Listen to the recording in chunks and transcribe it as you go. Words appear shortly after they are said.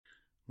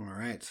All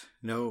right.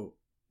 No,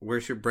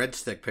 where's your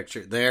breadstick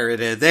picture? There it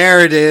is. There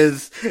it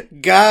is.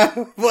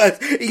 God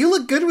bless. You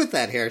look good with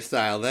that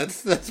hairstyle.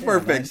 That's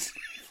perfect. Nice,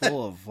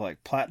 full of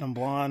like platinum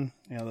blonde.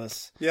 You know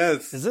this.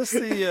 Yes. Is this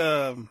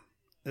the?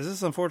 Is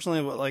this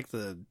unfortunately what like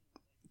the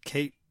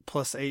Kate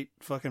plus 8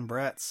 fucking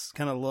brats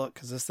kind of look?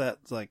 Is this that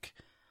like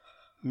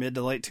mid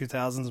to late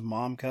 2000s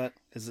mom cut?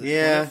 Is it?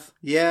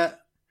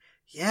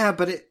 Yeah.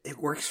 But it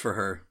works for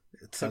her.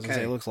 It's okay.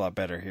 Say, it looks a lot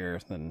better here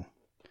than.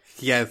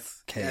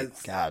 Yes. Kate.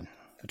 Yes. God,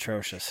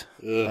 atrocious.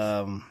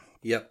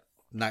 Yep.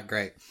 Not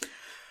great.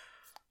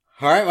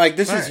 All right, Mike.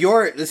 This is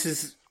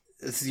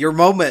your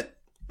moment.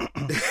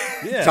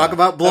 Yeah. Talk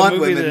about blonde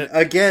women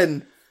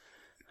again.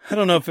 I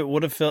don't know if it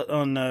would have fit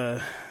on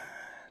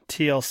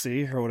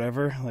TLC or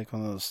whatever, like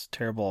one of those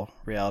terrible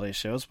reality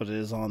shows, but it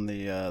is on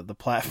the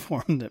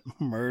platform that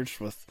merged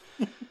with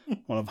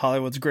one of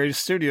Hollywood's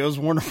greatest studios,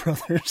 Warner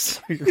Brothers.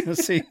 So you're going to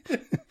see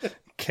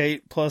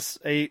Kate plus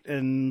 8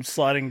 and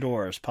Sliding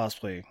Doors,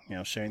 possibly,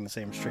 sharing the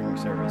same streaming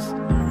service.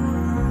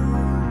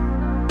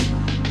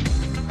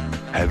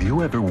 Have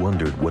you ever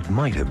wondered what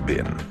might have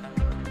been?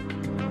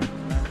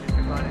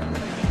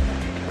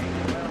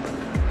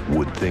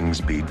 Would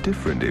things be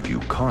different if you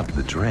caught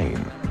the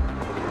train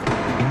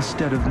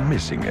instead of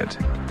missing it?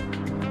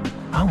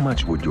 How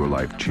much would your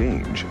life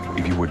change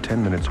if you were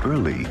 10 minutes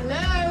early?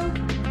 Hello?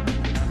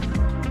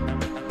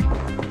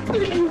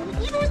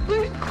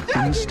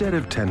 Instead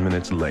of 10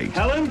 minutes late?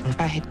 Helen?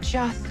 I had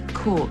just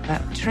caught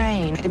that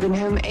train. I'd been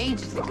home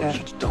ages ago.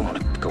 You don't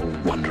want to go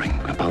wondering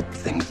about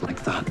things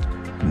like that.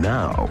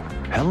 Now,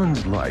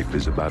 Helen's life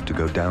is about to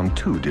go down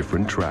 2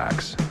 different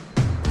tracks.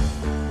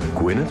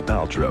 Gwyneth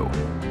Paltrow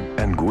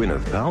and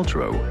Gwyneth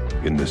Paltrow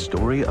in the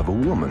story of a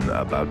woman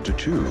about to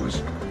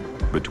choose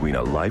between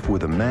a life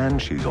with a man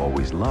she's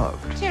always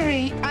loved.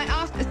 Jerry, I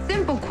asked a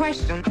simple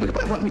question.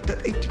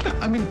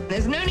 I mean,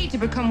 There's no need to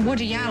become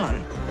Woody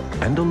Allen.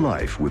 And a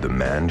life with a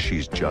man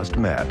she's just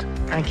met.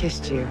 I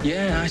kissed you.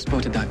 yeah, I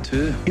spotted that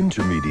too.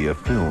 Intermedia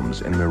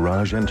Films and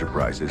Mirage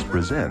Enterprises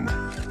present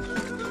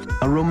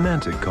a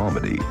romantic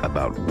comedy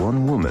about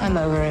one woman I'm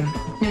over him.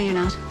 No, you're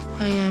not.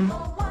 I am.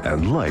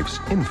 and life's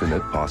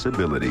infinite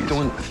possibilities.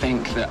 Don't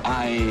think that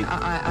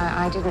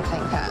I didn't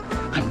think that.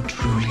 I'm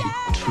truly,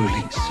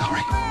 truly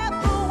sorry.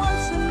 For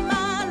once in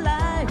my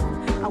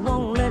life, I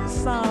won't let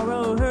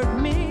sorrow hurt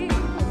me,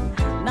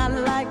 not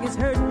like it's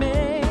hurt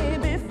me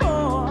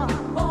before.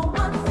 For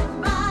once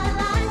in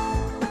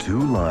my life. 2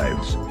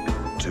 lives,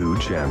 2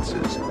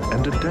 chances,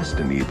 and a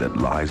destiny that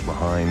lies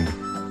behind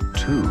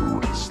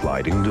 2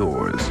 sliding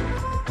doors.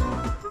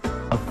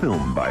 A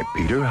film by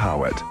Peter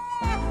Howitt. For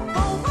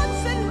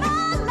once in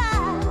my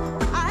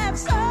life, I have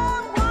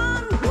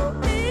someone who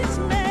needs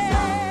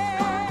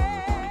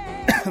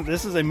me.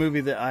 This is a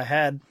movie that I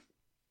had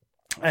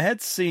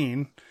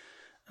seen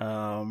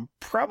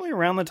probably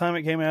around the time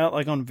it came out,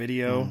 like on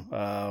video.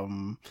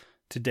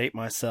 To date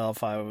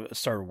myself, I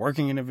started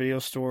working in a video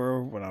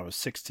store when I was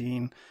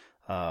 16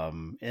 in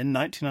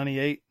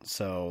 1998.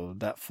 So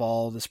that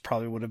fall, this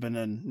probably would have been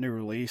a new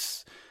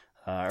release.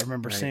 I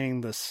remember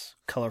seeing this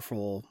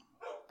colorful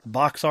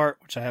box art,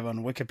 which I have on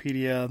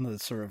Wikipedia, the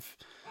sort of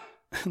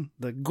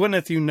the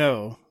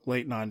Gwyneth,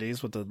 late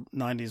 90s with the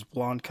 90s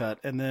blonde cut,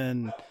 and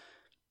then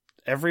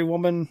every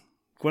woman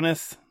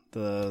Gwyneth,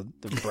 the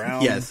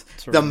brown, Yes,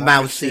 sort the of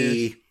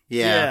mousy,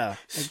 I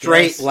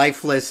straight, guess.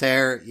 lifeless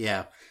hair,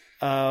 yeah.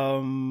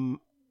 And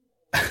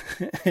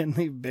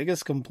the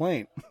biggest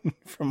complaint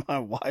from my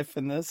wife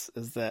in this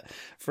is that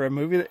for a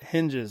movie that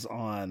hinges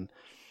on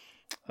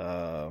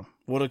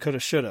woulda, coulda,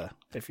 shoulda,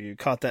 if you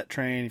caught that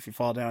train, if you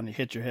fall down, you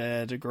hit your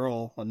head,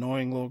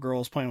 annoying little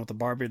girl's playing with the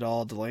Barbie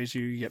doll, delays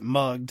you get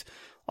mugged,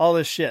 all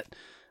this shit,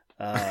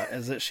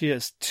 is that she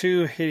has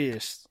 2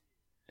 hideous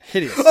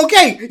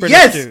Okay,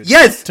 British dudes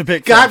yes. to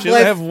pick God from. She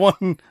doesn't bless.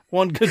 have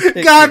one good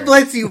pick God here.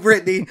 bless you,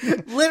 Brittany.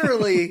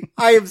 Literally,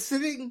 I am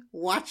sitting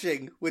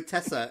watching with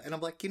Tessa, and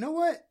I'm like, you know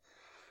what?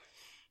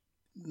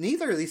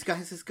 Neither of these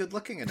guys is good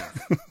looking enough.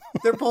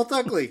 They're both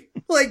ugly.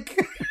 Like,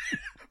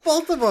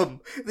 both of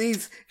them.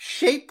 These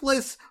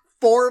shapeless,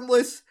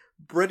 formless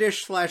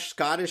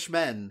British/Scottish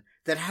men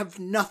that have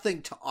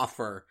nothing to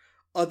offer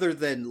other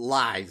than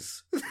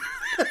lies.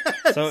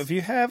 So if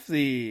you have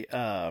the,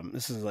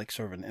 this is like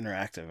sort of an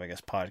interactive, I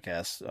guess,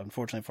 podcast.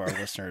 Unfortunately for our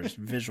listeners,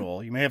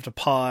 visual. You may have to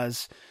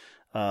pause.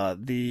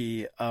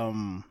 The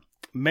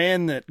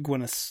man that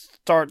Gwyneth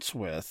starts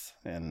with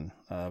in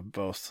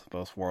both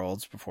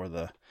worlds before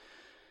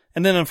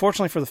and then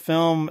unfortunately for the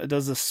film, it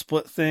does this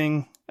split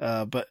thing.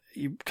 But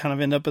you kind of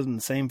end up in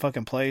the same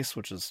fucking place,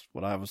 which is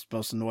what I was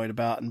most annoyed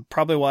about, and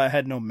probably why I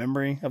had no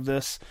memory of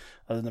this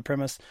other than the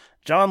premise.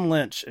 John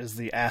Lynch is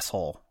the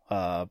asshole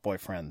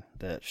boyfriend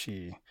that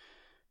she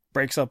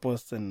breaks up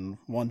with in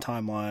one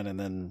timeline and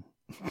then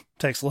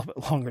takes a little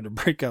bit longer to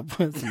break up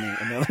with in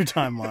the other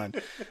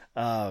timeline.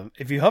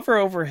 If you hover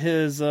over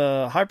his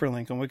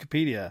hyperlink on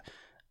Wikipedia,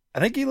 I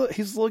think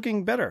he's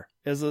looking better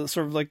as a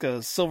sort of like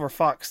a silver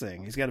fox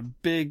thing. He's got a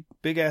big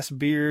ass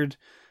beard.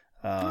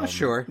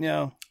 Sure. You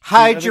know, I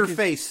Hide think your he's-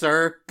 face,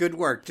 sir. Good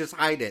work. Just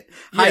hide it.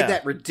 Hide Yeah.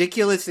 that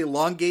ridiculous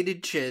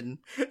elongated chin.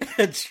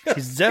 And just-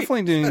 He's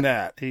definitely doing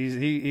that.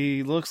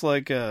 He looks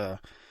like some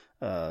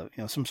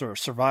sort of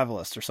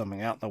survivalist or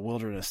something out in the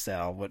wilderness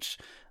style. Which,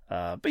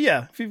 but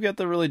yeah, if you've got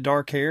the really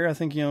dark hair, I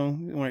think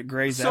when it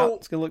grays So, out,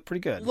 it's gonna look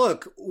pretty good.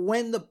 Look,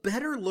 when the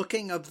better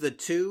looking of the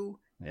two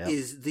Yeah.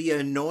 is the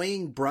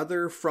annoying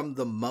brother from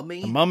The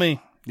Mummy, The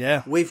Mummy,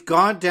 yeah, we've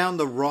gone down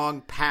the wrong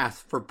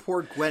path for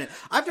poor Gwyneth.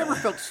 I've never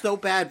felt so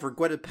bad for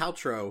Gwyneth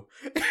Paltrow.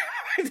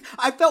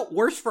 I felt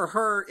worse for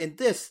her in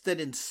this than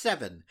in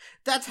Seven.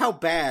 That's how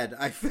bad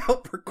I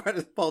felt for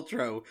Gwyneth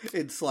Paltrow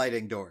in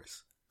Sliding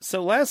Doors.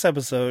 So last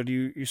episode,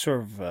 you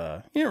sort of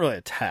you didn't really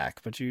attack,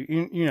 but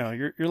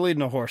you're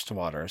leading a horse to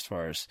water as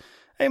far as,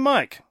 hey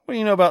Mike, what do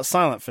you know about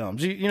silent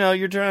films?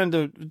 You're trying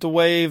to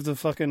wave the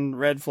fucking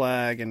red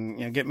flag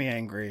and get me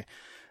angry.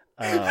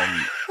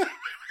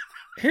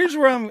 Here's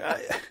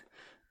where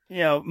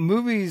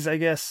movies. I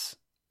guess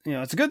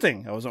it's a good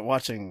thing I wasn't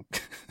watching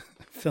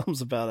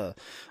films about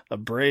a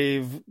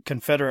brave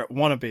Confederate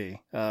wannabe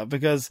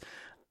because.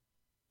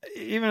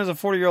 Even as a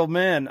 40-year-old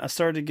man, I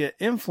started to get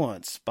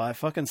influenced by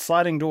fucking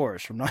Sliding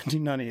Doors from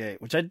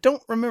 1998, which I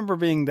don't remember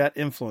being that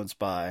influenced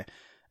by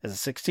as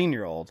a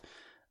 16-year-old,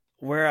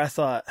 where I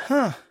thought,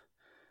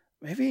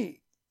 maybe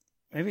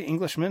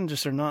Englishmen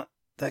just are not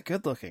that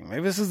good looking.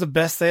 Maybe this is the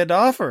best they had to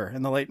offer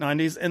in the late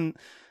 90s. And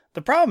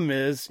the problem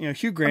is,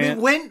 Hugh Grant.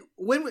 I mean,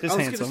 when I was going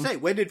to handsome. say,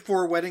 when did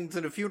Four Weddings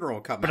and a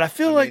Funeral come out? But I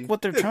feel like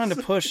what they're trying to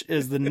push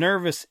is the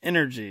nervous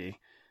energy.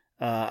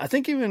 I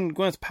think even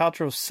Gwyneth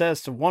Paltrow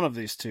says to one of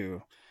these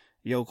two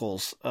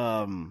yokels,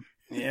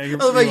 you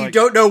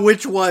don't know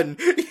which one.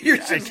 You're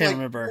just I can't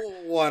remember.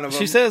 One of them.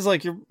 She says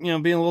like you're being a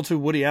little too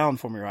Woody Allen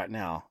for me right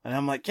now, and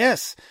I'm like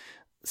yes.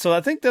 So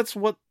I think that's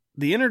what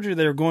the energy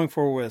they were going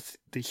for with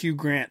the Hugh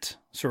Grant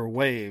sort of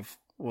wave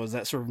was,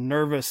 that sort of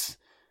nervous,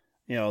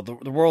 the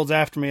world's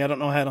after me, I don't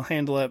know how to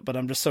handle it, but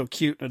I'm just so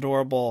cute and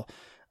adorable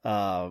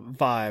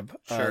vibe.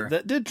 Sure.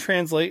 That did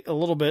translate a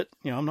little bit.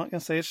 I'm not gonna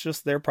say it's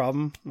just their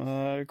problem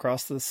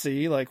across the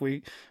sea. Like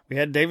we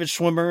had David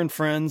Schwimmer and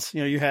Friends.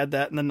 You had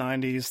that in the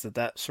 90s.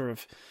 That sort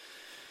of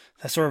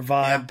vibe.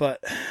 Yeah.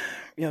 But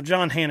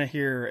John Hannah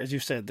here, as you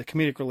said, the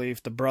comedic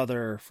relief, the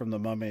brother from The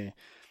Mummy,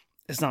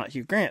 is not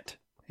Hugh Grant.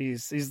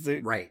 He's the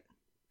right.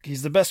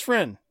 He's the best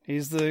friend.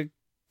 He's the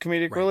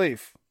comedic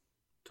relief.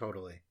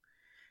 Totally.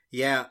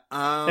 Yeah.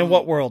 In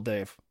what world,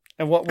 Dave?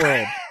 In what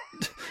world?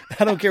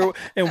 I don't care.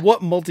 In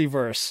what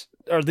multiverse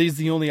are these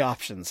the only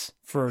options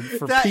for peak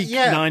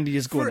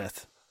 90s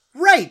Gwyneth?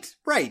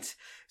 Right.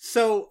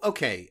 So,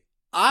 okay.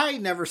 I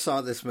never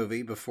saw this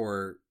movie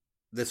before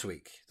this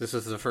week. This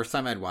was the first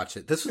time I'd watched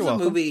it. This was a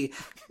movie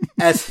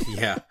as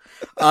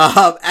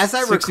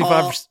I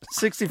recall,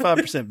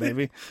 65%,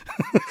 baby.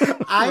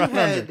 I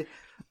had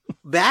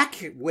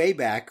way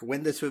back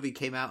when this movie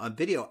came out on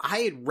video, I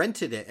had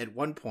rented it at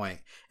one point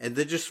and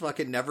then just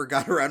fucking never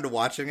got around to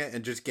watching it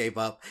and just gave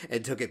up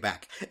and took it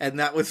back. And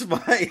that was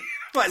my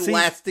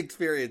last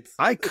experience.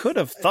 I could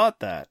have thought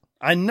that.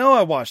 I know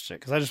I watched it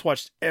because I just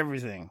watched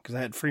everything because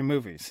I had free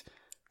movies.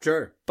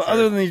 Sure. But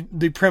other than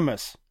the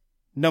premise,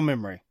 no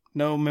memory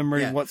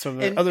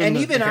whatsoever. And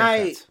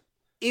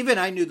even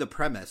I knew the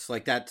premise.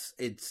 Like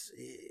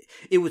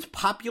it was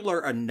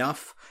popular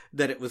enough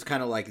that it was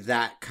kind of like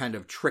that kind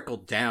of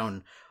trickled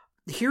down.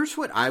 Here's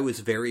what I was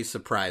very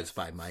surprised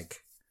by,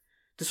 Mike.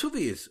 This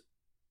movie is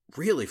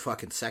really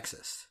fucking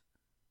sexist.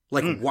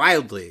 Like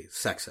wildly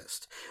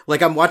sexist.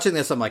 Like I'm watching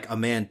this, I'm like, a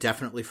man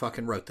definitely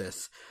fucking wrote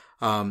this.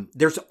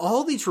 There's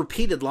all these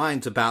repeated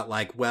lines about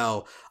like,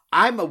 well,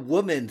 I'm a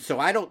woman,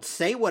 so I don't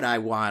say what I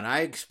want.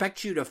 I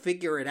expect you to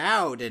figure it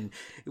out. And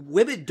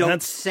women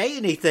don't say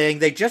anything.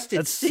 They just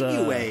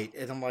insinuate.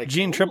 And I'm like,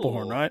 Jean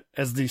Triplehorn, right?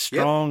 As the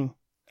strong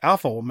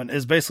alpha woman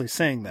is basically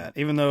saying that,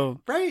 even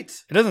though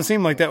it doesn't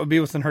seem like that would be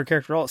within her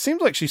character at all. It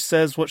seems like she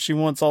says what she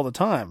wants all the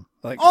time.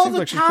 Like all it seems the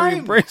like time.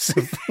 She's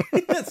pretty abrasive.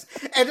 Yes.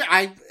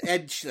 And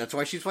that's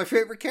why she's my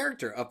favorite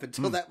character up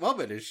until that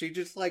moment. Is she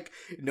just like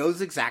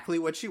knows exactly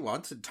what she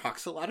wants and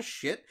talks a lot of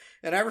shit,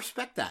 and I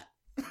respect that.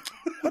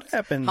 What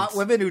happened? Hot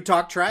women who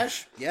talk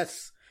trash?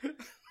 Yes.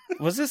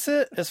 Was this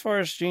it as far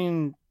as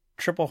Jean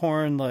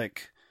Triplehorn,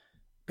 like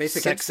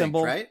Basic sex Instinct,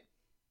 symbol? right?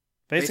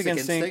 Basic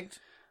Instinct.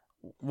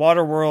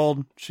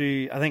 Waterworld,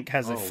 she I think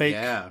has a fake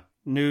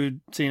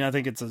nude scene. I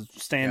think it's a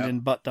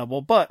stand-in butt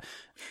double, but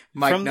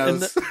Mike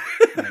knows.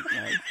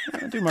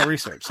 I do my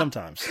research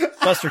sometimes.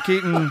 Buster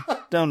Keaton,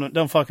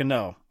 don't fucking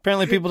know.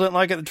 Apparently, people didn't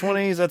like it in the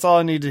 20s. That's all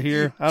I need to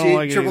hear. I don't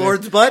like it.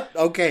 Triplehorn's butt.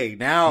 Okay,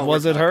 now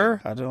was it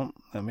her? I don't.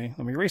 Let me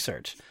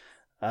research.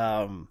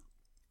 Okay,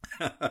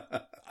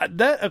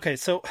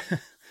 so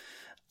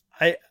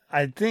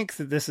I think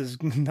that this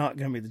is not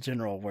going to be the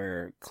general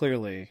where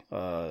clearly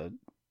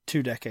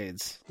 2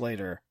 decades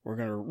later we're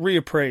going to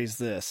reappraise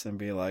this and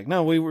be like,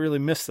 no, we really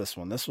missed this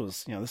one. This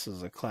was this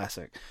is a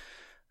classic.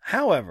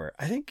 However,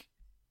 I think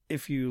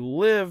if you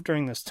live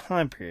during this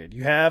time period,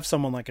 you have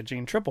someone like a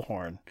Jean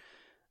Triplehorn,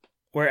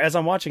 where as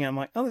I'm watching it, I'm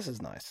like, oh, this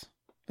is nice.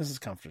 This is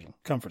comforting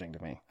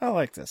to me. I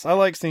like this. I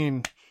like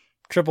seeing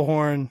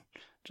Triplehorn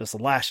just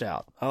lash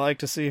out. I like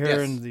to see her Yes.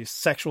 in these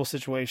sexual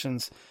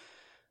situations.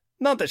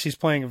 Not that she's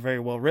playing a very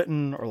well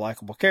written or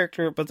likable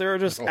character, but there are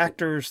just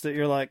actors that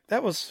you're like,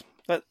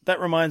 that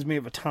reminds me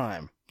of a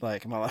time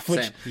like in my life,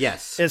 which Same.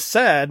 Yes. is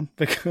sad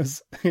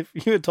because if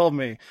you had told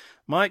me,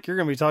 Mike, you're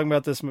going to be talking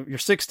about this movie. You're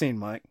 16,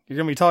 Mike. You're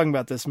going to be talking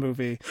about this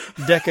movie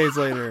decades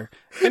later.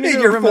 And In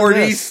you're your gonna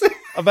reminisce 40s.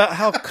 about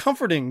how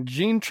comforting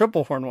Jean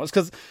Triplehorn was.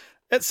 Because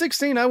at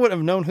 16, I wouldn't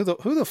have known who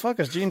the fuck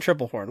is Jean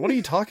Triplehorn. What are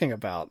you talking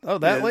about? Oh,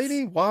 that Yes.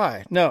 lady?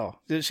 Why? No,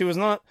 she was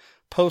not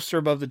poster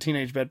above the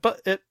teenage bed,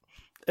 but it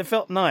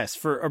felt nice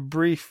for a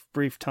brief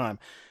time.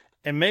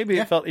 And maybe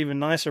it felt even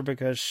nicer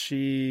because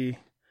she...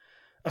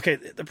 Okay,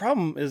 the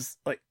problem is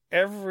like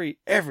every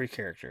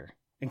character,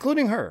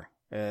 including her,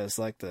 is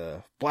like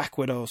the Black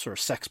Widow sort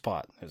of sex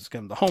pot. It's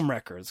coming the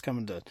homewrecker. It's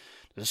coming to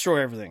destroy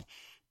everything.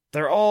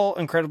 They're all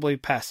incredibly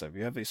passive.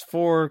 You have these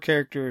 4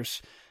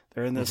 characters.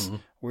 They're in this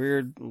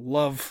weird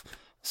love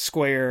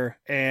square,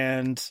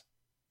 and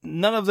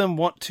none of them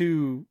want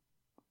to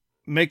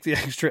make the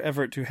extra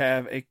effort to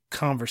have a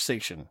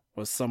conversation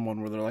with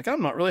someone where they're like,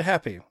 I'm not really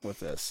happy with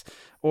this,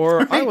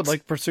 or I would like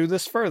to pursue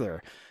this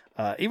further.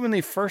 Even the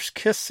first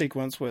kiss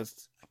sequence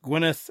with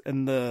Gwyneth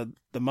and the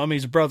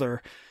mummy's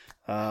brother.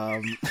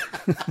 I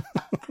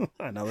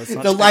know that's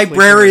not The technically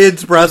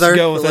librarian's brother.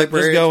 Just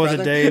go with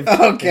it, Dave.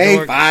 Okay,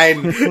 Dork.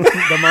 fine.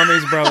 The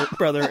mummy's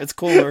brother. It's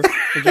cooler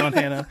for John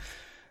Hannah.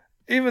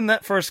 Even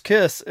that first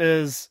kiss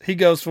is, he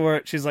goes for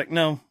it. She's like,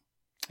 no,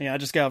 I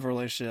just got out of a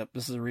relationship.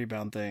 This is a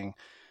rebound thing.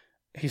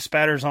 He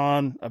spatters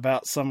on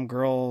about some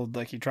girl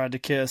like he tried to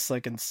kiss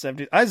like in the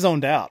 70s. I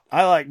zoned out.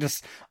 I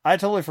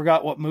totally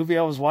forgot what movie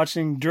I was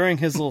watching during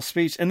his little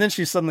speech. And then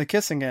she's suddenly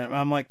kissing him.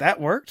 I'm like,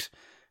 that worked?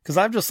 Because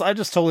I just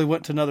totally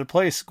went to another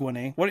place,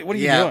 Gwynny. What are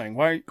you doing?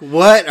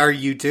 What are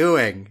you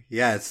doing?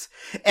 Yes.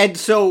 And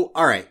so,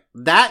 all right,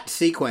 that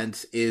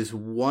sequence is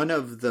one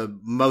of the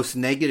most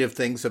negative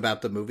things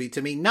about the movie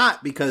to me.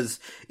 Not because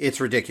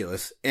it's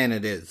ridiculous, and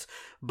it is,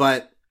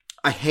 but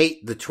I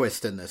hate the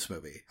twist in this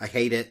movie. I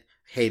hate it.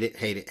 Hate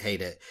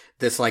it.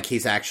 This, like,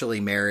 he's actually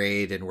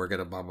married and we're going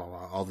to blah, blah,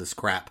 blah, all this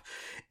crap.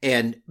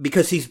 And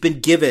because he's been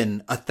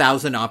given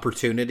 1,000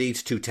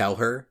 opportunities to tell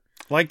her.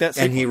 Like that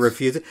sequence. And he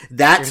refuses.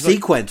 That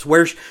sequence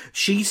where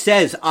she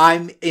says,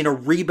 I'm in a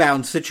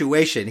rebound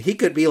situation. He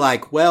could be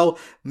like, well,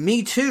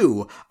 me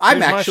too.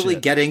 I'm actually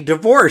getting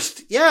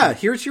divorced. Yeah,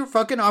 here's your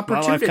fucking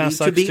opportunity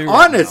to be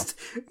honest.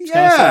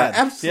 Yeah,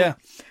 absolutely. Yeah.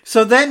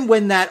 So then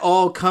when that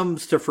all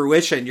comes to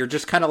fruition, you're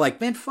just kind of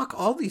like, man, fuck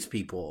all these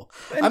people.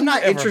 And I'm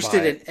not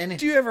interested in any.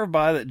 Do you ever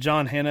buy that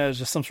John Hannah is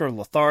just some sort of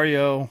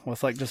Lothario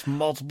with like just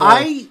multiple...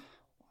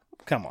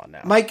 Come on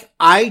now. Mike,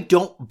 I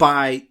don't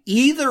buy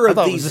either of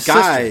these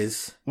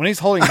guys. When he's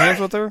holding hands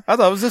with her, I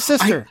thought it was his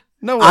sister.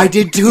 No way. I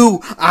did too,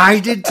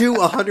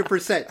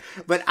 100%.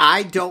 But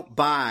I don't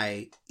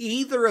buy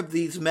either of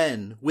these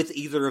men with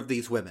either of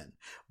these women.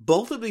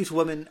 Both of these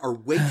women are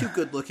way too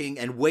good looking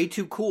and way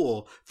too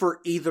cool for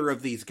either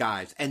of these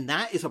guys. And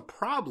that is a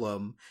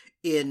problem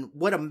in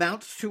what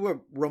amounts to a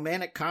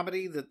romantic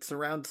comedy that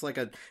surrounds like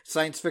a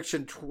science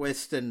fiction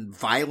twist and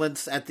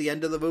violence at the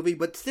end of the movie.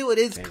 But still, it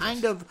is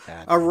kind of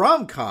a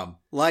rom-com.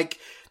 Like,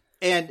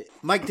 and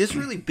Mike, this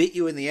really bit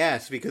you in the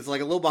ass because,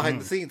 like, a little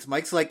behind the scenes,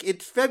 Mike's like,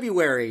 it's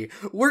February.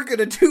 We're going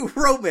to do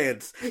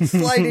romance,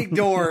 sliding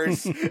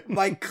doors.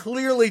 Mike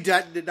clearly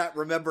did not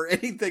remember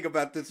anything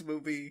about this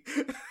movie.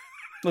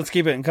 Let's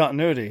keep it in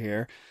continuity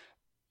here.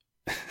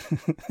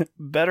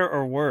 Better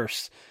or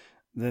worse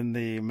than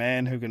the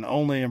man who can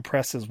only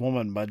impress his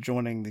woman by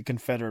joining the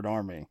Confederate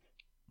Army?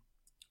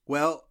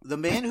 Well, the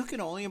man who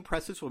can only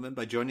impress his woman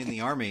by joining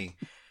the army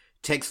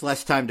takes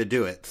less time to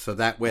do it, so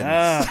that wins.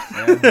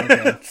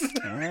 Okay.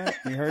 All right,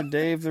 you heard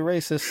Dave the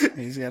racist.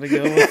 He's got to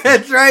go with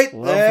That's right.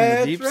 Love from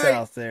the deep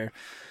south there.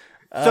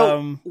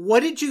 So, what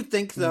did you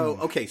think, though?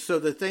 Okay, so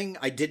the thing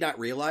I did not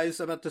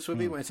realize about this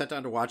movie when I sat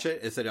down to watch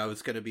it is that I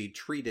was going to be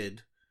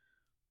treated,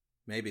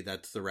 maybe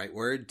that's the right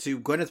word, to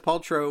Gwyneth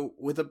Paltrow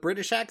with a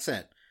British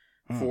accent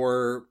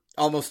for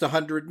almost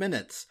 100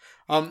 minutes.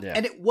 And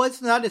it was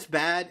not as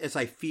bad as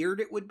I feared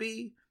it would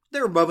be.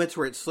 There are moments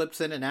where it slips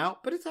in and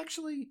out, but it's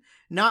actually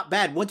not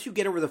bad once you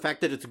get over the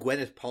fact that it's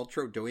Gwyneth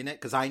Paltrow doing it,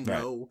 because I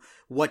know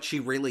what she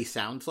really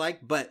sounds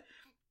like. But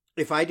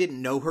if I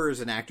didn't know her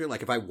as an actor,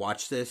 like if I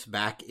watched this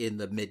back in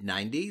the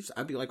mid-90s,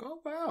 I'd be like, oh,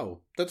 wow,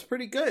 that's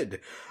pretty good.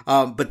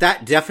 But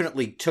that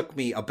definitely took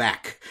me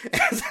aback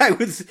as I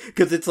was,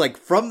 because it's like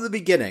from the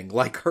beginning,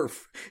 like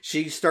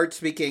she starts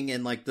speaking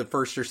in like the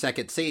first or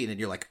second scene and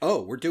you're like,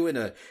 oh, we're doing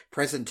a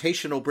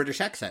presentational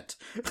British accent.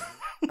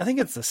 I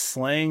think it's the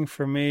slang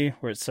for me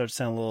where it starts to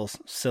sound a little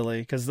silly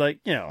because, like,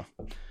 you know,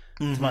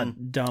 it's my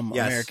dumb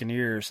American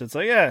ears. It's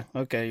like, yeah,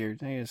 okay, you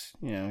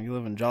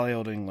live in jolly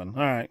old England.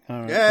 All right.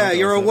 Yeah,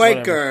 you're a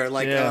wanker.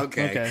 Like,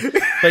 okay.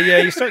 But yeah,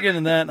 you start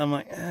getting that, and I'm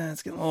like,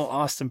 it's getting a little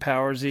Austin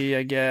Powers-y,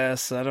 I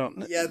guess. I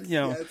don't,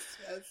 Yes.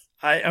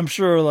 I'm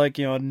sure, like,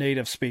 a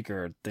native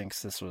speaker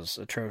thinks this was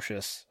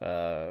atrocious,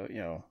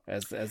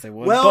 as they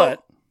would. Well,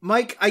 but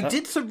Mike, I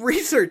did some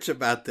research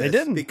about this. They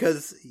didn't.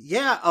 Because,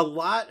 yeah, a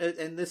lot,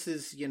 and this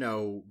is,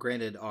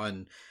 granted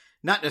on,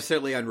 not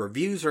necessarily on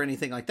reviews or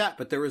anything like that,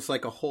 but there was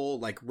like a whole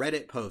like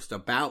Reddit post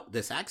about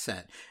this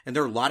accent. And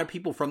there are a lot of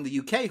people from the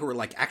UK who were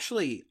like,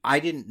 actually, I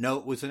didn't know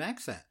it was an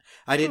accent.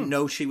 I didn't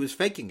know she was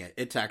faking it.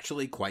 It's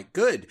actually quite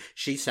good.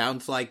 She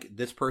sounds like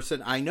this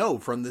person I know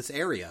from this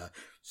area.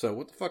 So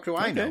what the fuck do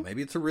I know?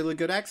 Maybe it's a really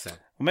good accent.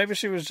 Well, maybe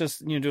she was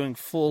just doing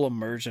full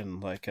immersion,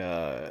 like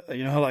how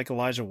like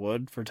Elijah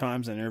Wood for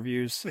times in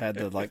interviews had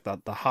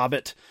the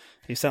Hobbit.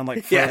 He sounded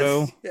like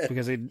Frodo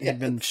because he'd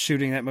been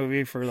shooting that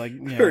movie for like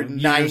for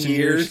 9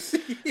 years.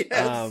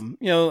 Yes.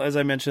 As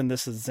I mentioned,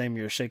 this is the same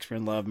year as Shakespeare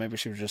in Love. Maybe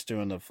she was just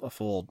doing a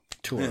full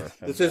tour.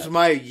 This is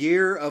my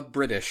year of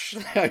British.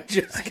 I'm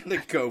just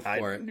gonna go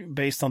for it.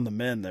 Based on the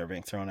men that are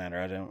being thrown at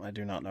her, I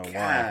do not know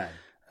why.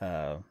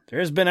 There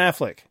is Ben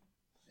Affleck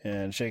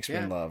in Shakespeare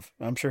in Love.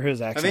 I'm sure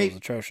his accent was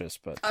atrocious,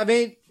 but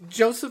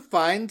Joseph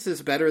Fiennes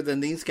is better than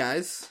these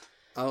guys.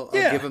 I'll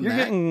give him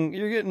that.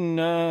 You're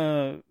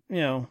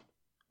getting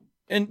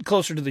and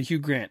closer to the Hugh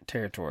Grant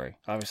territory.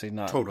 Obviously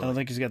not. Totally. I don't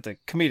think he's got the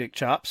comedic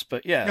chops,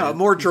 but yeah. No,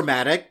 more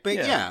dramatic, but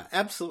yeah,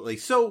 absolutely.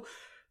 So,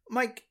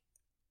 Mike,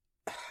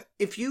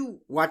 if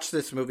you watch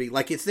this movie,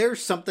 like, is there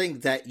something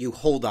that you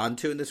hold on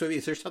to in this movie?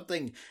 Is there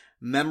something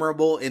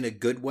memorable in a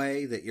good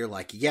way that you're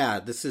like, yeah,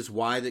 this is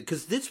why?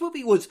 Because this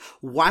movie was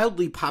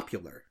wildly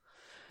popular.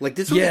 Like,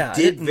 this movie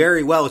did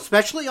very well,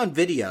 especially on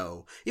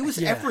video. It was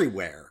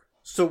everywhere.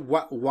 So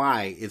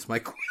why is my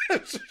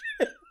question?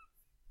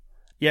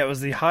 Yeah, it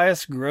was the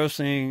highest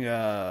grossing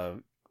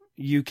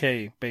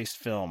UK-based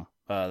film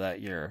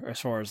that year, as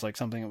far as like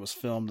something that was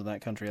filmed in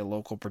that country, a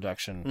local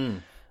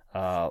production.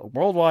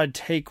 Worldwide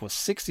take was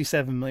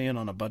 $67 million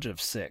on a budget of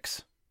 $6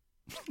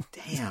 million.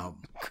 Damn.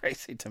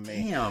 Crazy to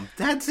me. Damn,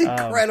 that's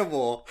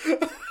incredible.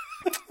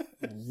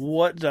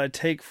 What did I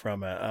take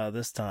from it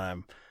this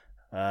time?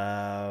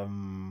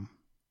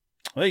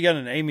 Well, you got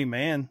an Amy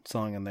Mann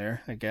song in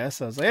there, I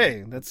guess. I was like,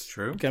 hey, that's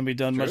true. Going to be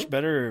done much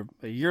better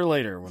a year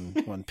later when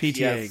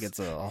PTA gets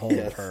a hold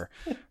of her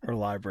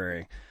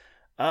library.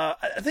 I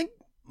think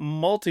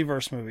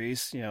multiverse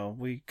movies,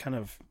 we kind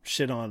of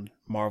shit on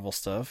Marvel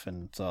stuff,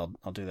 and so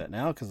I'll do that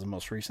now because the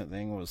most recent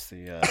thing was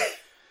the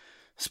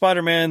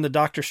Spider-Man, the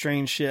Doctor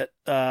Strange shit.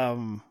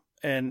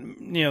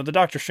 And, the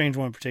Doctor Strange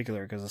one in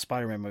particular, because the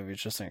Spider-Man movie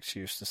is just an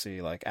excuse to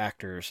see, like,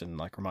 actors and,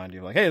 like, remind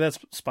you, like, hey, that's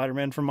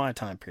Spider-Man from my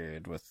time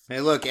period.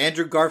 Hey, look,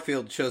 Andrew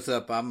Garfield shows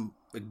up. I'm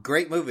a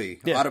great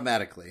movie,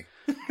 automatically.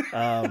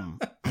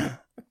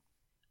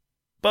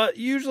 But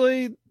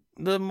usually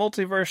the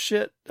multiverse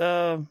shit,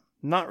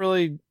 not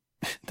really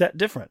that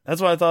different.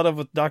 That's what I thought of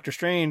with Doctor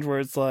Strange,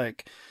 where it's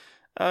like,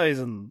 oh, he's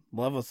in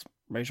love with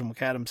Rachel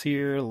McAdams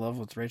here, love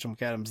with Rachel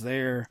McAdams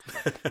there.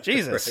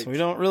 Jesus, we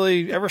don't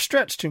really ever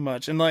stretch too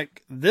much. And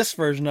like this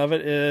version of it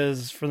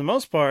is, for the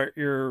most part,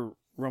 your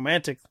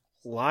romantic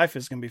life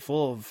is going to be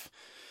full of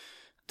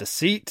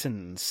deceit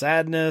and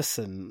sadness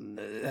and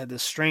had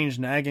this strange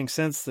nagging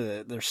sense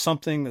that there's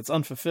something that's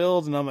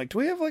unfulfilled. And I'm like, do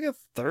we have like a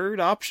third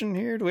option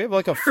here? Do we have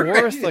like a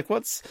fourth? Like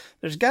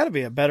there's got to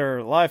be a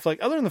better life. Like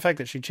other than the fact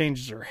that she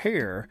changes her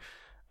hair,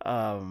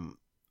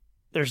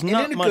 there's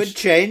not much.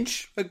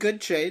 A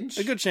good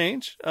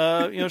change.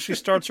 She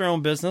starts her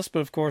own business, but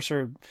of course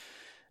her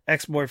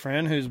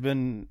ex-boyfriend, who's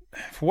been,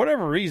 for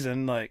whatever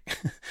reason, like,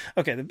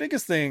 okay, the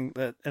biggest thing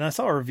and I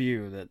saw a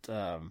review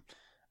that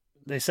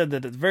they said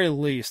that at the very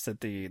least that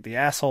the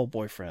asshole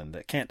boyfriend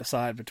that can't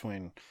decide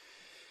between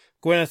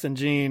Gwyneth and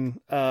Jean,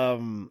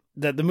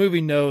 that the movie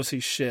knows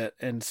he's shit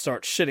and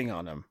starts shitting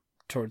on him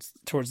towards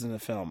the end of the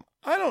film.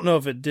 I don't know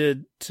if it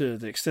did to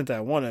the extent that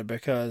I wanted,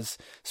 because,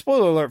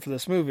 spoiler alert for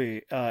this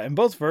movie, in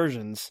both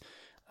versions,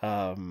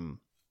 Gwyneth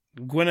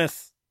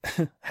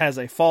has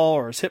a fall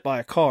or is hit by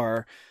a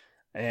car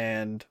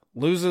and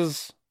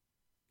loses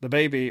the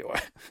baby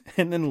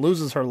and then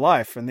loses her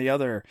life. In the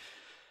other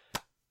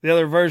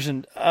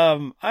version,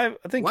 I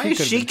think why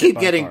does she keep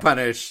getting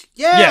punished?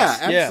 Yeah,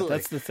 yes, absolutely. Yeah,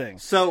 that's the thing.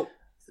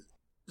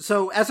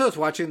 So as I was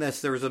watching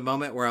this, there was a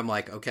moment where I'm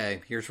like,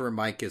 okay, here's where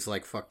Mike is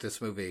like, fuck this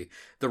movie.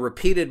 The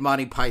repeated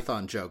Monty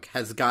Python joke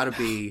has got to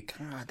be...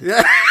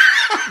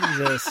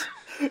 Jesus.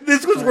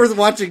 This was worth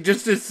watching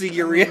just to see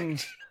your reaction.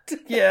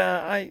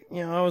 Yeah, I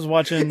was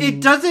watching...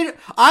 It doesn't...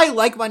 I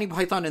like Monty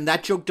Python, and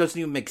that joke doesn't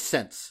even make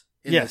sense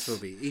in this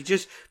movie. He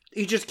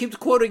just keeps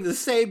quoting the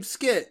same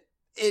skit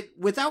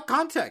without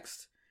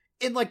context.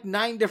 In like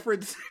 9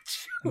 different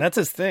situations. That's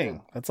his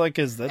thing. That's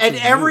his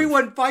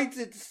everyone move. Finds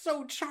it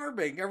so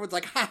charming. Everyone's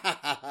like, ha ha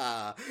ha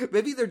ha.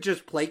 Maybe they're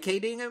just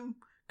placating him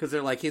because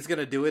they're like, he's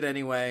gonna do it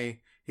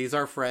anyway. He's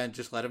our friend.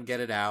 Just let him get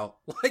it out.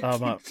 Like,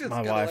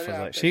 my wife was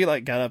like, she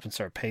like got up and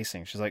started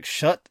pacing. She's like,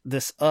 shut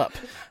this up.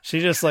 She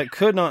just like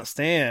could not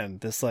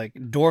stand this like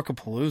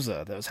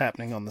dorkapalooza that was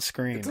happening on the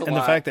screen, and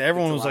the fact that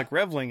everyone was like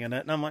reveling in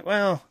it. And I'm like,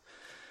 well,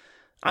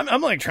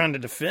 I'm like trying to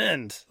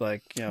defend,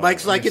 like, you know,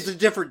 Mike's like, it's a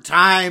different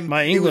time.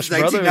 my It was English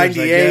brothers, I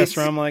 1998. guess,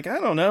 where I'm like, I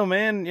don't know,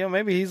 man. You know,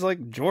 maybe he's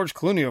like George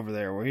Clooney over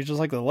there, where he's just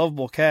like the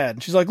lovable cat.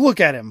 And she's like,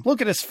 look at him.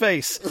 Look at his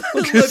face.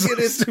 Look at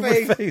his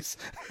stupid face.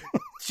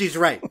 She's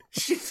right.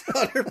 She's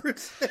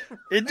 100% right.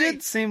 It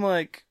did seem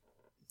like,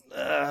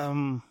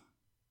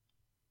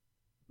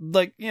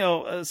 you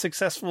know, a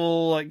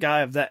successful like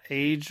guy of that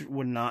age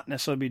would not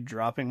necessarily be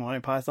dropping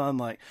Monty Python.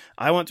 Like,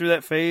 I went through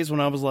that phase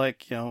when I was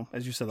like, you know,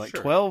 as you said, like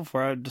Sure. 12,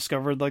 where I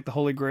discovered like the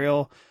Holy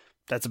Grail.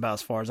 That's about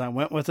as far as I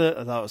went with it.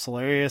 I thought it was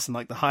hilarious and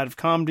like the height of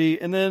comedy.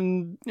 And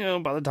then, you know,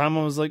 by the time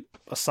I was like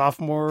a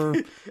sophomore,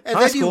 And high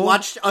then school, you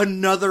watched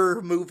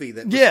another movie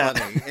that was Yeah.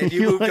 funny, and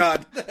you You're moved like-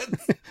 on.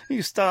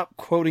 you stop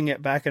quoting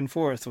it back and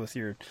forth with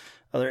your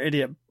other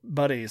idiot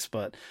buddies,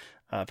 but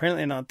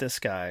apparently not this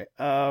guy.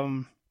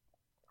 There's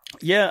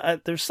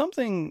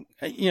something,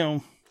 you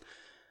know,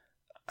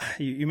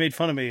 you made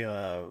fun of me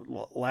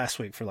last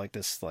week for like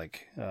this,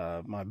 like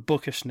my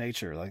bookish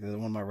nature. Like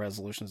one of my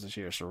resolutions this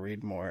year is to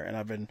read more, and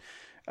I've been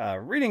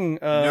reading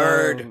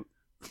Nerd.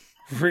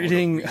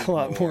 reading Read a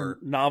lot more more.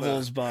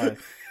 novels by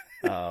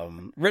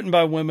written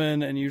by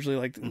women, and usually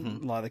like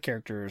Mhm. a lot of the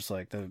characters,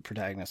 like the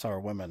protagonists, are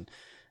women.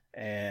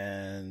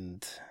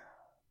 And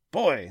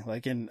boy,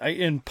 like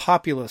in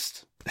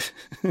populist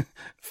favor.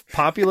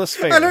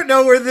 I don't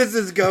know where this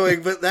is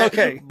going, but that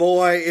Okay.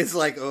 boy is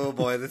like, oh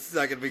boy, this is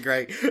not going to be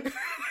great.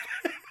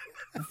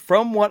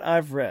 From what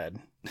I've read,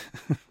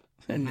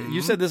 and Mm-hmm.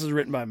 you said this is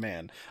written by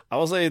man. I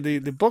will say the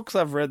books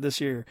I've read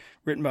this year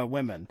written by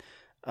women,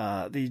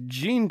 the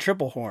Jean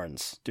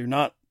Triplehorns do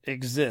not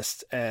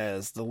exist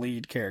as the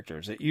lead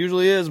characters. It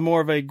usually is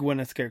more of a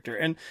Gwyneth character,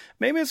 and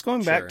maybe it's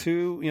going Sure. back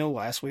to, you know,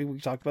 last week we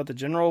talked about the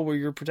general, where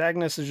your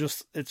protagonist is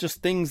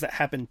just things that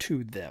happen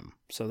to them.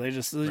 So they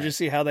just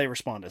see how they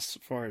respond as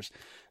far as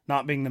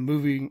not being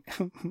the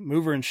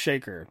mover and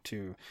shaker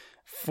to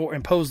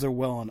impose their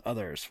will on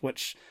others,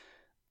 which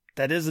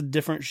that is a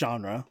different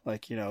genre.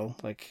 Like, you know,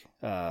 like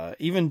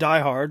even Die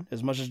Hard,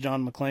 as much as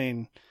John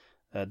McClane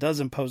does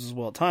impose his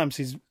will at times,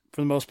 he's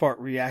for the most part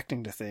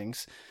reacting to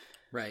things.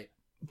 Right.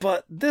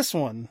 But this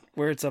one,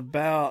 where it's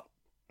about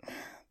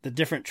the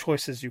different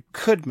choices you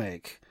could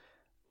make,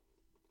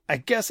 I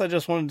guess I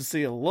just wanted to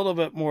see a little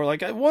bit more,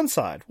 like one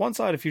side,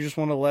 if you just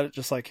want to let it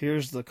just like,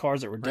 here's the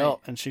cards that were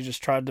dealt, and she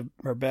just tried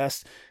her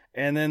best.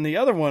 And then the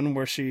other one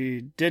where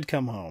she did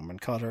come home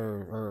and caught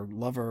her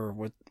lover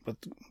with the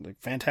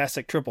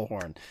fantastic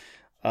Triplehorn.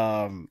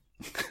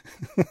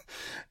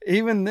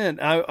 Even then,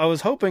 I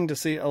was hoping to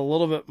see a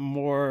little bit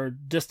more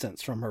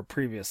distance from her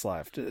previous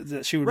life,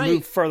 that she would Right.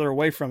 move further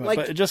away from it, Like,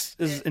 but it just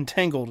is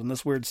entangled in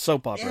this weird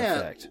soap opera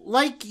effect.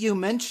 Like you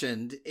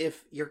mentioned,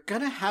 if you're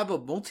going to have a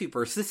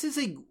multiverse, this is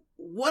a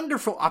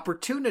wonderful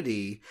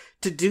opportunity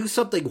to do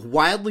something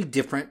wildly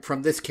different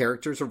from this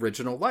character's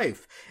original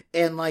life.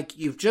 And like,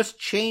 you've just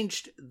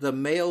changed the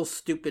male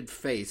stupid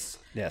face.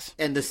 Yes.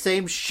 And the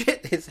same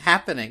shit is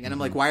happening. And I'm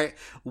like,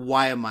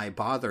 why am I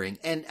bothering?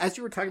 And as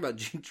you were talking about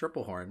Jean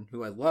Triplehorn,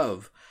 who I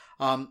love,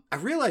 I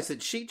realized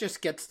that she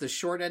just gets the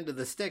short end of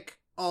the stick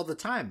all the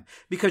time,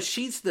 because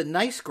she's the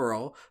nice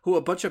girl who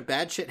a bunch of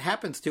bad shit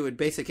happens to in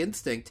Basic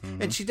Instinct,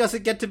 and she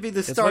doesn't get to be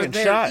the star fucking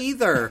there shot.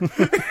 either.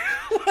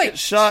 Like,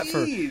 Shot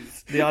for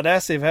jeez. the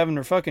audacity of having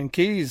her fucking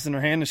keys in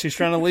her hand and she's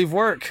trying to leave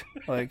work.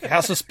 Like,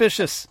 how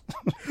suspicious.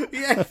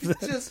 Yeah,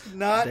 it's just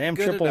not Damn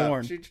good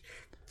Triplehorn. enough.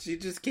 She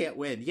just can't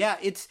win. Yeah,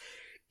 it's,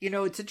 you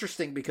know, it's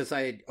interesting because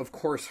I, of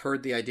course,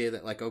 heard the idea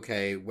that, like,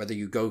 okay,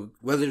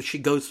 whether she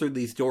goes through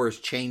these doors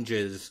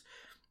changes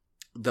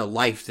the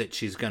life that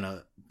she's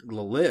gonna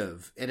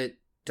live, and it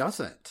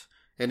doesn't.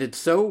 And it's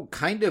so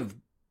kind of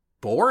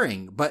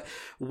boring. But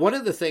one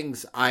of the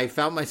things I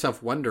found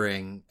myself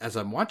wondering as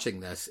I'm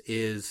watching this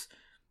is,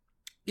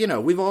 you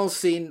know, we've all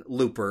seen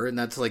Looper, and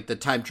that's like the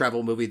time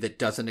travel movie that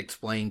doesn't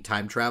explain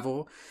time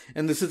travel.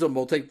 And this is a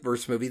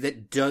multiverse movie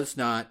that does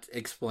not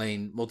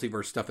explain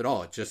multiverse stuff at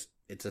all. It's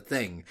a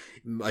thing.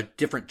 A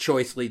different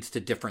choice leads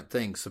to different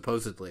things,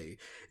 supposedly.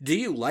 Do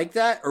you like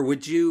that? Or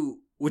would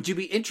you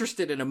be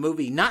interested in a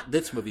movie, not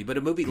this movie, but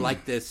a movie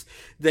like this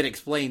that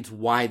explains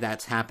why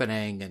that's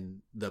happening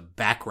and the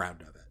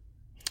background of it?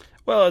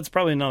 Well, it's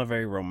probably not a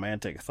very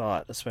romantic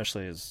thought,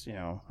 especially as, you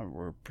know,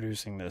 we're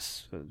producing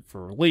this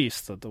for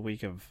release the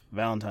week of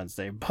Valentine's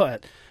Day.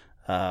 But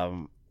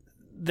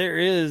there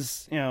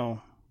is, you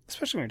know,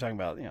 especially when you're talking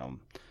about, you know,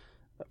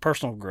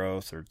 personal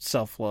growth or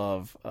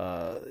self-love,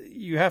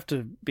 you have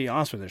to be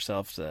honest with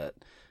yourself that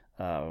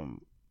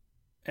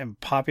in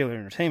popular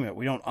entertainment,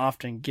 we don't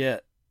often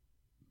get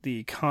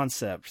the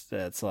concept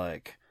that's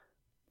like,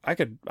 I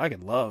could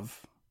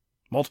love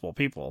multiple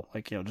people,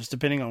 like, you know, just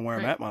depending on where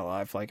I'm at in my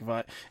life. Like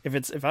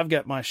if I've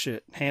got my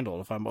shit handled,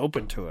 if I'm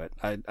open to it,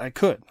 I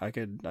could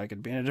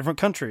be in a different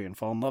country and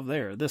fall in love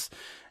there.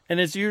 And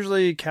it's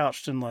usually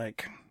couched in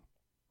like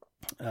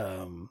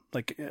a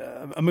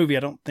movie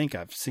I don't think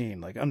I've seen,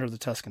 like Under the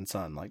Tuscan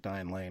Sun, like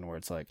Diane Lane, where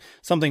it's like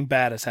something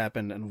bad has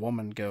happened and a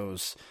woman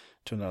goes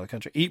to another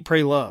country. Eat,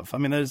 Pray, Love. I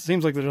mean, it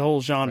seems like there's a whole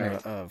genre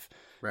of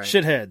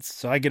shitheads.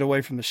 So I get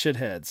away from the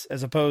shitheads,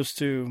 as opposed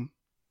to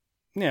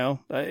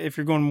if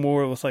you're going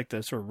more with like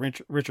the sort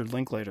of Richard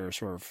Linklater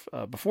sort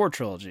of before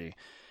trilogy,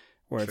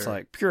 where it's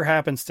like pure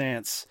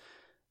happenstance.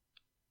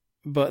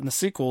 But in the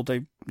sequel,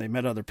 they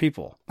met other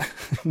people.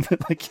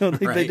 Like,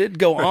 they did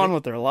go on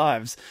with their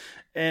lives.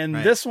 And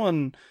this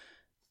one,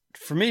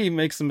 for me,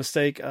 makes the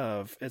mistake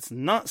of it's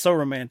not so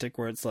romantic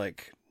where it's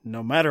like,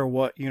 no matter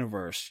what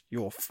universe,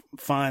 you'll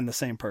find the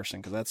same person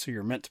because that's who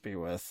you're meant to be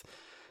with.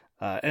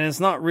 And it's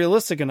not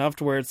realistic enough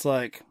to where it's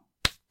like,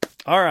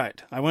 all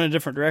right, I went a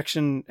different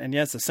direction, and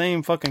yeah, it's the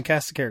same fucking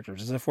cast of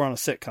characters as if we're on a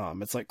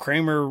sitcom. It's like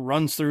Kramer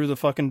runs through the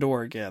fucking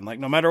door again. Like,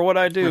 no matter what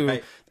I do,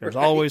 there's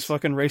always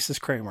fucking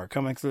racist Kramer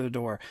coming through the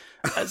door.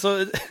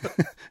 So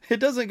it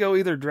doesn't go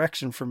either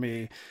direction for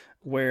me,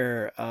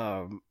 where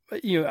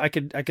I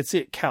could see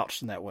it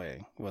couched in that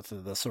way with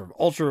the sort of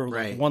ultra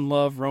like, one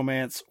love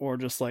romance, or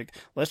just like,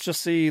 let's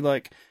just see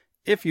like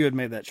if you had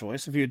made that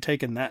choice, if you had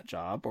taken that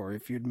job, or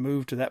if you'd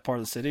moved to that part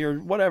of the city or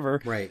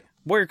whatever. Right.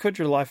 Where could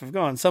your life have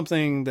gone?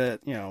 Something that,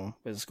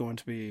 is going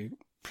to be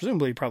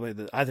presumably probably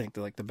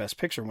the best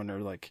picture winner,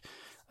 like,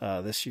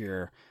 this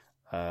year,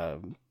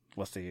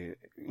 with the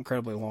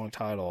incredibly long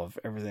title of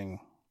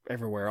Everything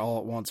Everywhere All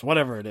at Once,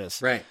 whatever it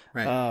is. Right.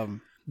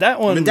 That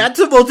one, I mean,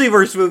 that's a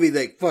multiverse movie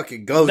that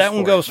fucking goes that for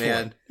one goes it,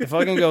 man. for it. It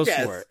fucking goes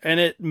for it.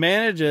 And it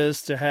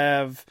manages to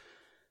have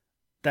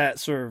that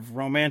sort of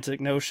romantic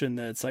notion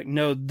that it's like,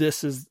 no,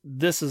 this is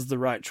the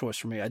right choice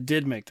for me. I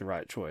did make the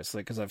right choice,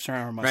 like, because I've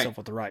surrounded myself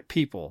with the right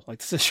people. Like,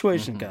 the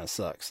situation kind of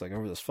sucks, like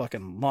over this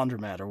fucking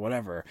laundromat or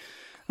whatever.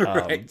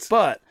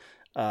 But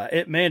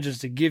it manages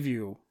to give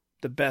you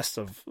the best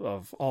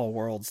of all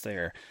worlds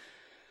there.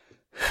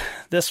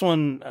 This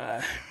one,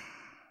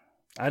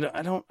 I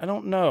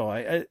don't know.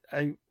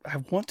 I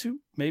want to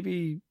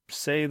maybe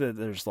say that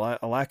there's a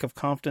lack of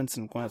confidence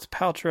in Gwyneth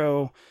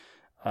Paltrow.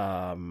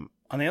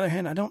 On the other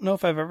hand, I don't know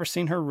if I've ever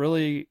seen her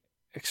really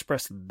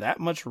express that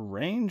much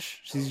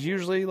range. She's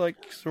usually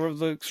like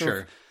sort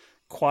of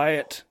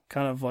quiet,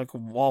 kind of like a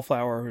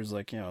wallflower who's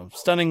like,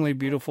 stunningly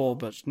beautiful,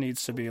 but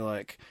needs to be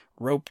like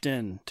roped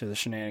in to the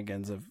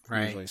shenanigans of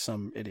usually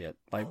some idiot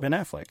like Ben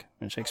Affleck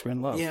in Shakespeare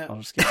in Love. Yeah. I'll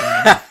just get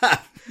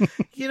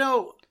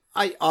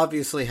I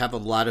obviously have a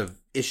lot of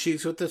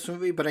issues with this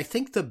movie, but I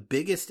think the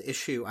biggest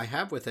issue I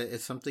have with it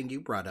is something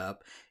you brought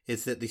up,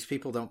 is that these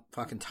people don't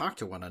fucking talk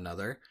to one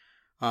another.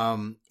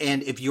 And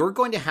if you're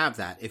going to have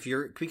that,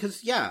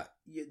 because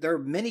there are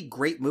many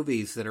great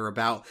movies that are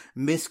about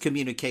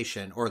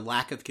miscommunication or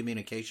lack of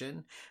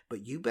communication,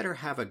 but you better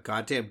have a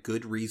goddamn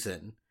good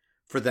reason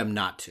for them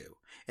not to.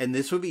 And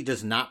this movie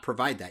does not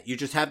provide that. You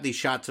just have these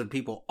shots of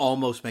people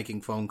almost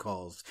making phone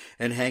calls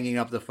and hanging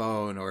up the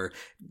phone, or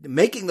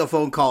making the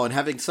phone call and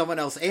having someone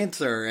else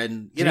answer.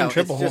 And, Jean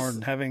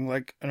Triplehorn having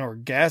like an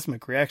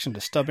orgasmic reaction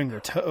to stubbing her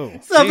toe.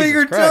 Stubbing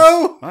her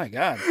toe? My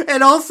God.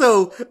 And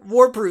also,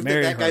 more proof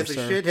that guy's a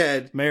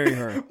shithead. Marry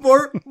her.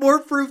 More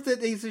proof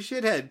that he's a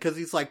shithead, because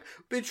he's like,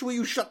 bitch, will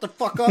you shut the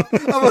fuck up?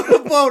 I'm on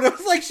the phone. I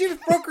was like, she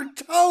just broke her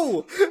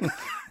toe.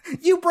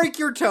 You break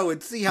your toe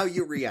and see how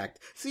you react.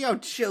 See how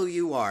chill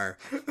you are.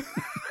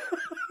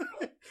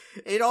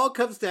 It all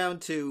comes down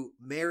to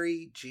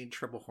marry Jean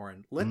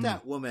Triplehorn. Let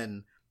that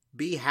woman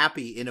be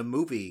happy in a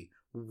movie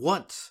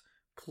once,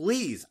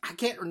 please.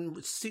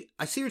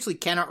 I seriously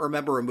cannot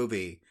remember a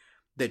movie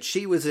that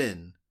she was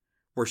in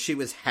where she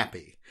was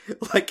happy.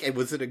 Like, it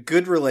was in a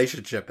good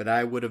relationship, and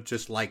I would have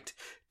just liked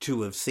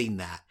to have seen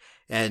that.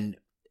 And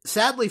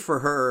sadly for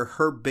her,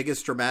 her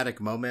biggest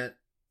dramatic moment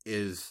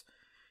is,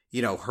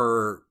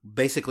 her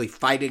basically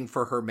fighting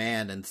for her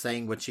man and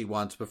saying what she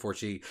wants before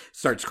she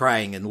starts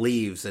crying and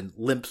leaves and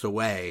limps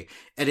away.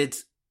 And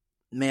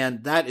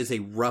that is a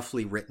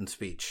roughly written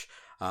speech.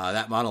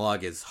 That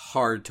monologue is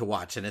hard to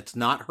watch, and it's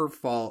not her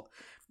fault.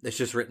 It's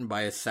just written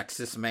by a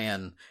sexist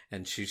man,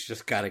 and she's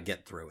just got to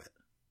get through it.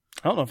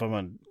 I don't know if I'm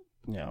on,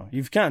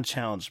 you've kind of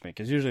challenged me,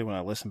 because usually when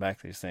I listen back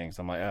to these things,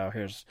 I'm like, oh,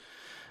 here's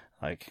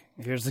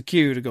the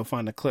cue to go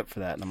find a clip for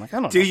that. And I'm like, I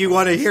don't know. Do you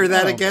want to hear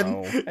that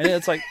again? And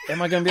it's like,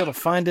 am I going to be able to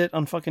find it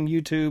on fucking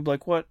YouTube?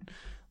 Like, what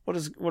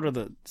are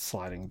the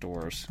sliding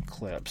doors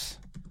clips?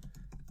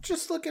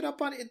 Just look it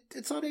up on it.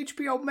 It's on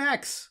HBO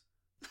Max.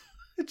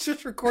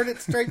 Just record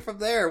it straight from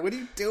there. What are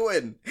you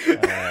doing?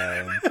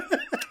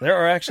 There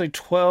are actually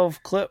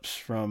 12 clips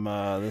from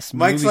this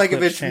movie. Mike's like,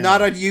 if it's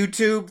not on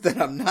YouTube,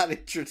 then I'm not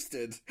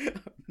interested.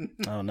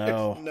 Oh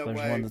no, there's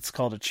one that's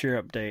called a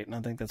cheer update, and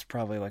I think that's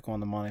probably like one of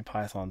the Monty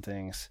Python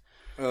things.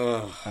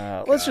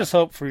 Let's just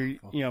hope for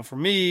for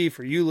me,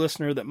 for you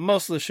listener, that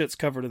most of the shit's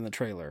covered in the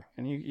trailer,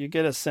 and you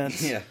get a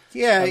sense. Of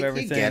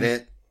everything. You get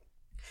it.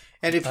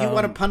 And if you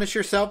want to punish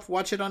yourself,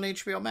 watch it on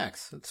HBO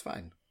Max. It's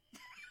fine.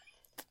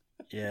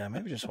 Yeah,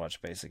 maybe just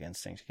watch Basic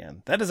Instinct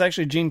again. That is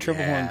actually Jean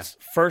Triplehorn's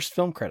first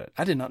film credit.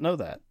 I did not know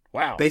that.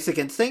 Wow. Basic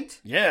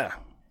Instinct? Yeah.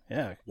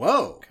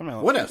 Whoa.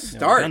 What a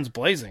start. Guns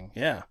blazing.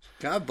 Yeah.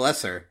 God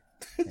bless her.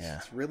 Yeah.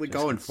 It's really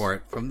going for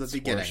it from the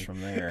beginning.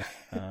 From there.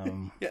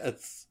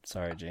 Yes.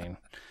 Sorry, Jean.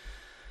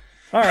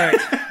 All right.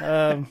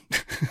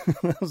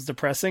 That was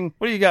depressing.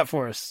 What do you got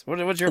for us?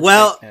 What's your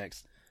pick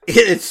next?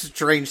 It's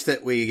strange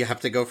that we have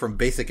to go from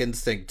Basic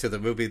Instinct to the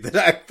movie that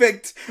I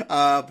picked,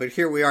 but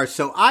here we are.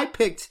 So I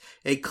picked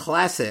a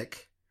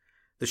classic,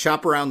 The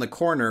Shop Around the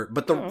Corner,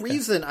 but the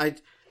reason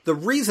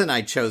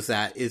I chose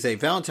that is a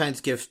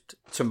Valentine's gift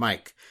to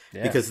Mike,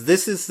 because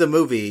this is the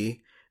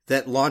movie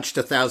that launched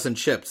 1,000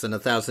 ships, and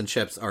 1,000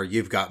 ships are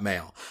You've Got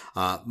Mail.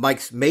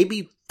 Mike's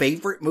maybe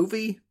favorite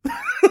movie,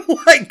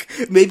 like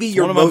maybe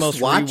your one of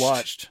most my watched.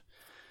 rewatched.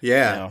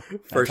 Yeah,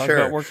 for I sure.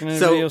 About working in a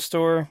video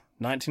store,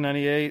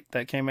 1998,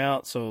 that came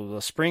out. So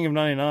the spring of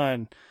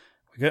 99,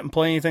 we couldn't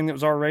play anything that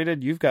was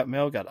R-rated. You've Got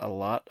Mail got a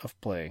lot of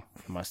play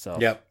for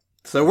myself. Yep.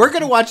 So we're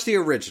going to watch the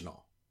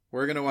original.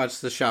 We're going to watch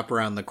The Shop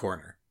Around the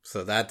Corner.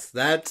 So that's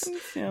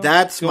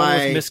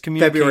my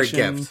February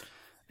gift.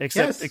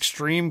 Except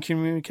extreme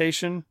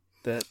communication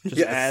that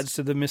just adds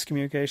to the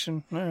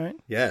miscommunication. All right.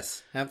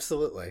 Yes,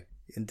 absolutely.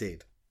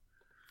 Indeed.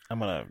 I'm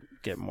going to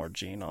get more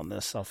Gene on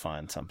this. I'll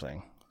find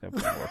something. There'll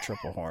be more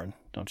Triple Horn.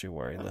 Don't you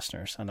worry,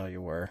 listeners. I know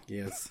you were.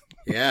 Yes.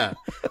 Yeah.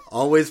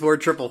 Always more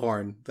Triple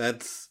Horn.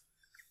 That's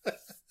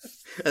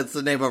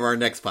the name of our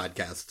next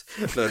podcast.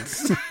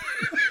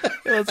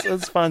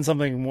 Let's find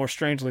something more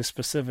strangely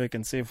specific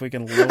and see if we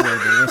can lower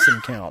the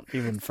listen count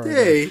even further.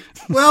 Hey,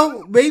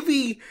 well,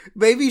 maybe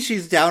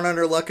she's down on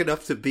her luck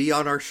enough to be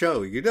on our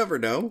show. You never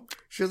know.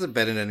 She hasn't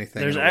been in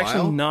anything. There's in a while.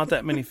 actually not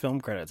that many film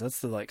credits.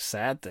 That's the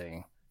sad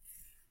thing.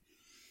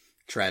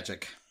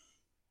 Tragic.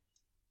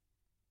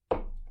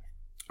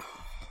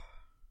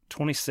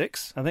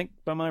 26, I think,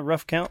 by my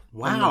rough count.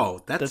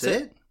 Wow, that's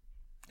it?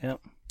 Yep.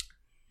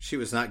 She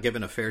was not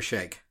given a fair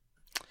shake.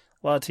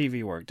 A lot of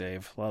TV work,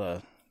 Dave. A lot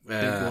of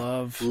Big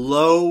Love.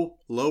 Low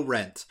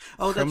rent.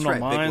 Oh, Criminal that's right.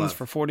 Minds Big Love.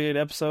 for 48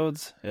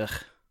 episodes. Ugh.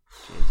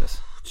 Jesus.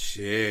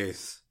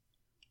 Jeez.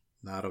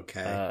 Not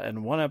okay.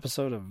 And one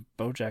episode of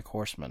BoJack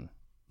Horseman.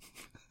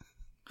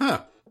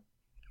 Huh.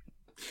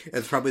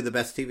 It's probably the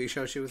best TV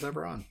show she was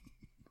ever on.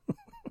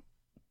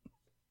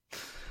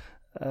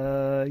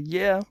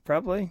 Yeah,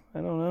 probably. I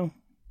don't know.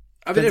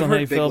 I mean, I've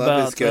heard Big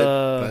Love is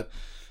good,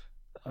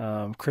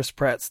 but Chris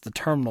Pratt's The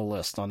Terminal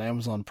List on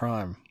Amazon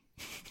Prime.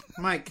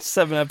 Mike,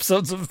 7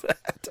 episodes of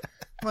that.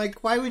 Mike,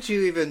 how would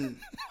you even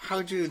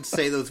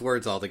say those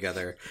words all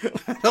together?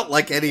 I don't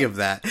like any of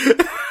that.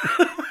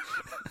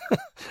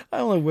 I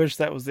only wish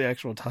that was the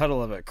actual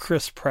title of it.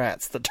 Chris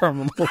Pratt's The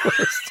Terminal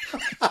List.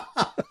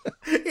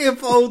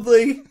 If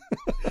only.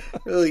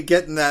 Really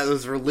getting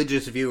those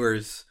religious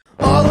viewers.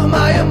 All of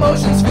my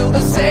emotions feel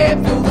the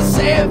same,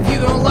 If you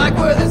don't like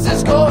where this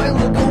is going,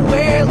 look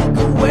away.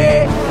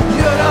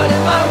 You're not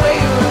in my way,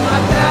 you're in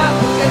my path,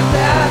 look at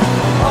that.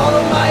 All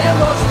of my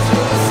emotions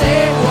feel the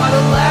same, what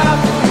a laugh.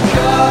 You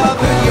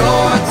cover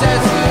your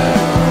tattoo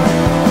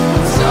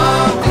with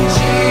something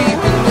cheap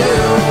and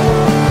new,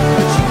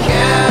 but you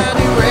can't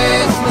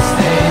erase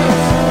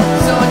mistakes.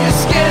 It's on your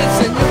skin, it's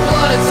in your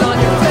blood, it's on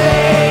your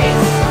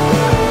face.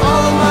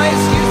 All of my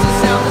excuses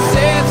sound the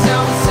same.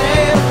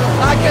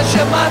 I can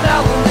shut my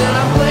mouth and then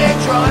I'm blank,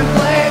 drawing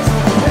blanks.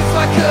 If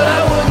I could,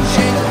 I wouldn't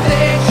change a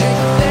thing.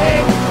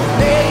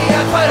 Maybe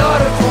I'd fight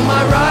harder for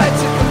my right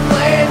to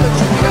complain, but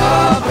you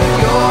cover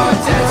your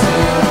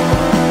tattoo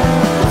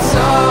with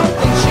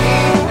something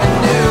cheap and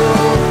new,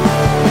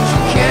 but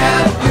you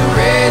can't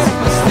erase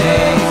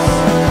mistakes.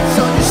 It's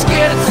on your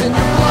skin, it's in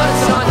your blood,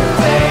 it's on your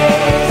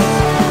face.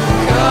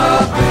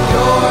 Cover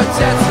your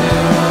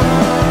tattoo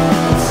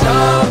with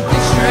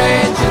something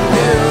strange and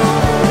new,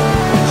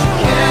 but you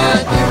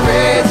can't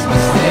erase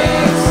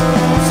mistakes.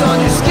 It's on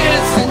your skin,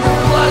 it's in your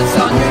blood, it's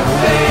on your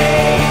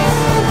face.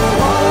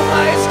 All of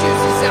my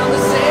excuses sound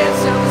the same.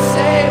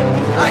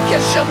 I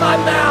can't shut my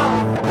mouth.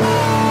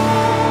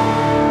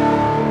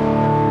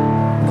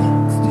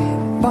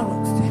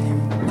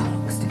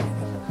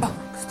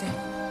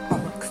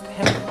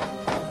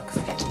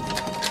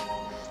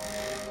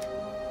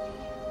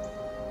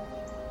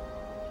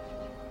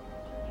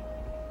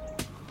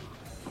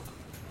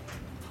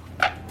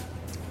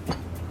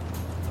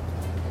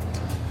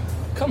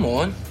 Come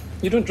on.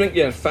 You don't drink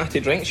your fatty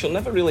drinks, you'll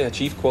never really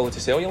achieve quality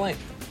cellulite.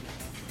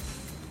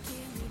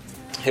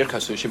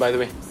 Haircut sushi, by the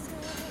way.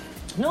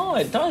 No,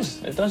 it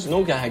does. It does.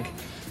 No gag.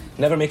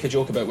 Never make a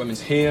joke about women's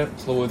hair,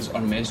 clothes,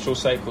 or menstrual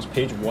cycles.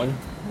 Page 1.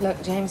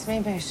 Look, James,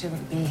 maybe I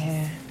shouldn't be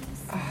here.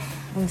 Oh,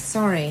 I'm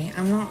sorry.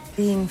 I'm not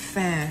being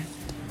fair.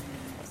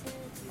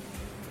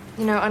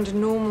 You know, under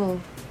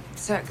normal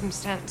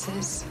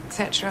circumstances,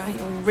 etc.,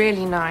 you're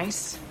really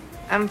nice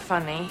and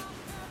funny.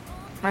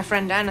 My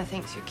friend Anna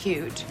thinks you're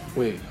cute.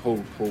 Wait,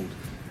 hold.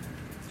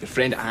 Your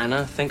friend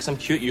Anna thinks I'm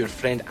cute? Your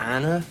friend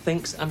Anna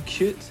thinks I'm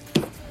cute?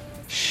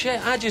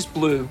 Shit, I just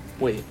blew.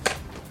 Wait.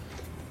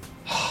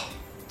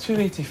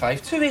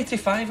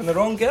 285 and the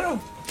wrong girl.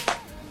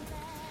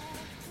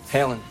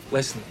 Helen,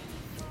 listen.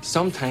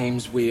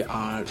 Sometimes we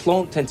are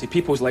plonked into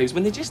people's lives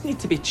when they just need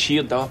to be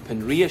cheered up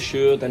and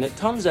reassured, and it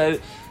turns out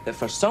that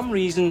for some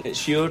reason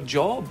it's your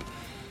job.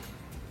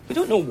 We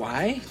don't know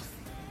why.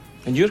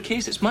 In your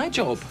case, it's my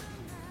job.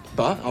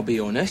 But I'll be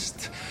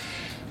honest,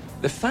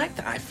 the fact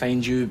that I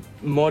find you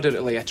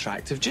moderately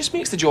attractive just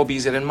makes the job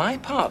easier in my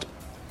part.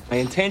 My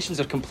intentions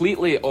are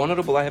completely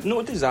honourable. I have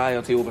no desire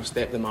to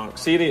overstep the mark.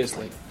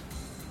 Seriously.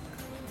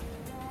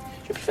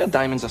 Do you prefer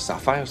diamonds or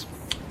sapphires?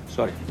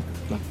 Sorry.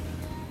 No.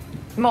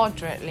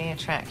 Moderately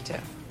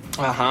attractive.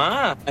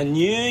 Aha! I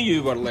knew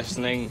you were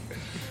listening.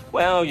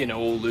 Well, you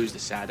know, lose the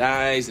sad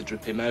eyes, the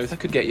droopy mouth. I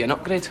could get you an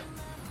upgrade.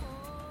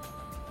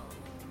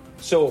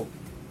 So,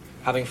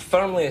 having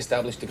firmly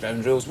established the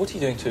ground rules, what are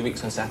you doing 2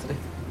 weeks on Saturday?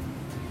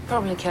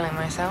 Probably killing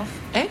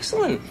myself.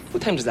 Excellent.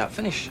 What time does that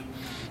finish?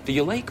 Do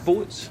you like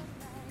boats?